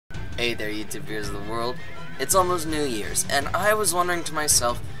Hey there, YouTube viewers of the world. It's almost New Year's, and I was wondering to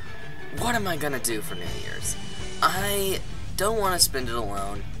myself, what am I gonna do for New Year's? I don't want to spend it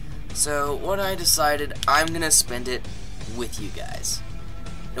alone, so what I decided, I'm gonna spend it with you guys.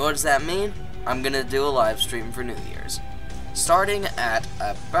 And what does that mean? I'm gonna do a live stream for New Year's. Starting at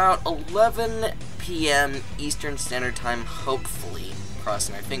about 11 p.m. Eastern Standard Time, hopefully,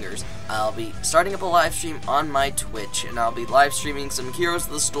 crossing my fingers, I'll be starting up a live stream on my Twitch, and I'll be live streaming some Heroes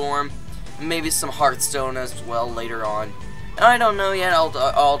of the Storm, maybe some Hearthstone as well later on. And I don't know yet,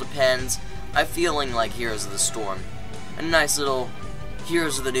 all depends. I'm feeling like Heroes of the Storm. A nice little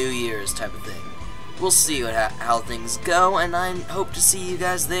Heroes of the New Year's type of thing. We'll see how things go, and I hope to see you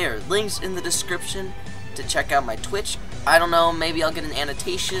guys there. Links in the description to check out my Twitch. I don't know, maybe I'll get an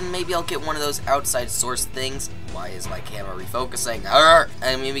annotation, maybe I'll get one of those outside source things. Why is my camera refocusing?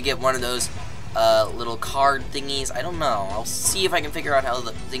 And maybe get one of those little card thingies. I don't know. I'll see if I can figure out how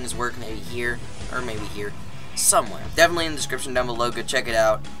the things work, maybe here, or maybe here. Somewhere. Definitely in the description down below, go check it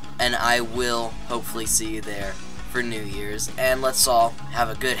out. And I will hopefully see you there for New Year's. And let's all have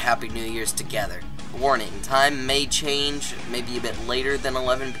a good, happy New Year's together. Warning, time may change, maybe a bit later than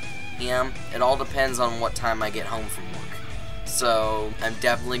 11 p.m. It all depends on what time I get home from work. So, I'm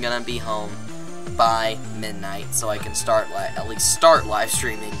definitely gonna be home by midnight so I can at least start live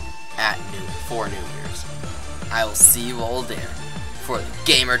streaming at for New Year's. I will see you all there for the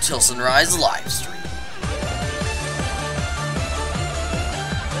GamerTilsonrise live stream.